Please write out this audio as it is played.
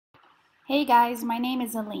Hey guys, my name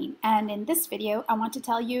is Aline, and in this video I want to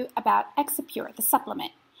tell you about Exipure, the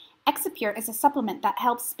supplement. Exipure is a supplement that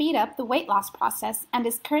helps speed up the weight loss process and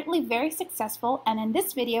is currently very successful, and in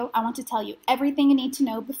this video I want to tell you everything you need to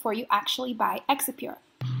know before you actually buy Exipure.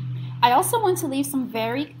 I also want to leave some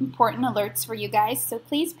very important alerts for you guys, so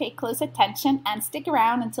please pay close attention and stick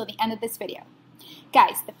around until the end of this video.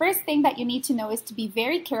 Guys, the first thing that you need to know is to be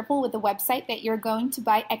very careful with the website that you're going to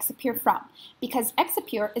buy Exipure from, because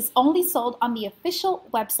Exipure is only sold on the official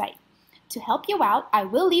website. To help you out, I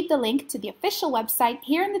will leave the link to the official website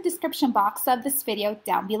here in the description box of this video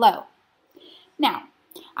down below. Now,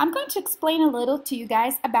 I'm going to explain a little to you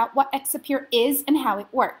guys about what Exipure is and how it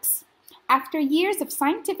works. After years of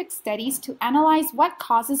scientific studies to analyze what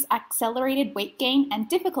causes accelerated weight gain and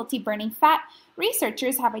difficulty burning fat,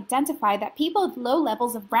 researchers have identified that people with low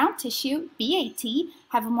levels of brown tissue, BAT,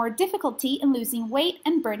 have more difficulty in losing weight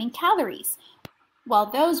and burning calories, while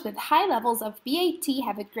those with high levels of BAT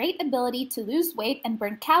have a great ability to lose weight and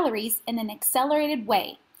burn calories in an accelerated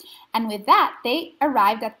way. And with that, they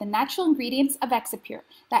arrived at the natural ingredients of Exipure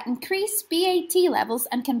that increase BAT levels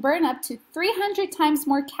and can burn up to 300 times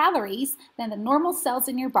more calories than the normal cells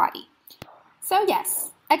in your body. So yes,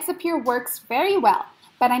 Exipure works very well,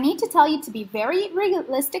 but I need to tell you to be very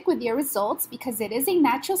realistic with your results because it is a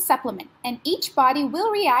natural supplement and each body will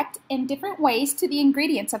react in different ways to the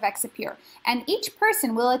ingredients of Exipure, and each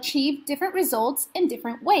person will achieve different results in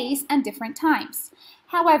different ways and different times.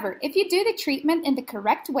 However, if you do the treatment in the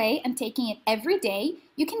correct way and taking it every day,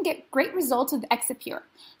 you can get great results with Exipure.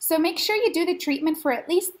 So make sure you do the treatment for at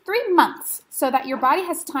least 3 months so that your body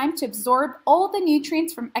has time to absorb all the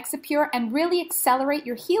nutrients from Exipure and really accelerate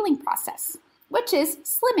your healing process, which is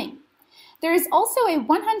slimming. There is also a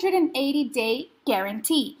 180-day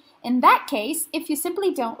guarantee. In that case, if you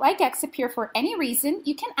simply don't like Exipure for any reason,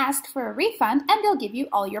 you can ask for a refund and they'll give you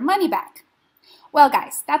all your money back. Well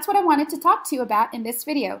guys, that's what I wanted to talk to you about in this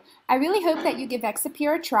video. I really hope that you give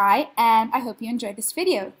Exipure a try, and I hope you enjoyed this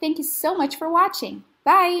video. Thank you so much for watching.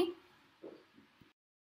 Bye!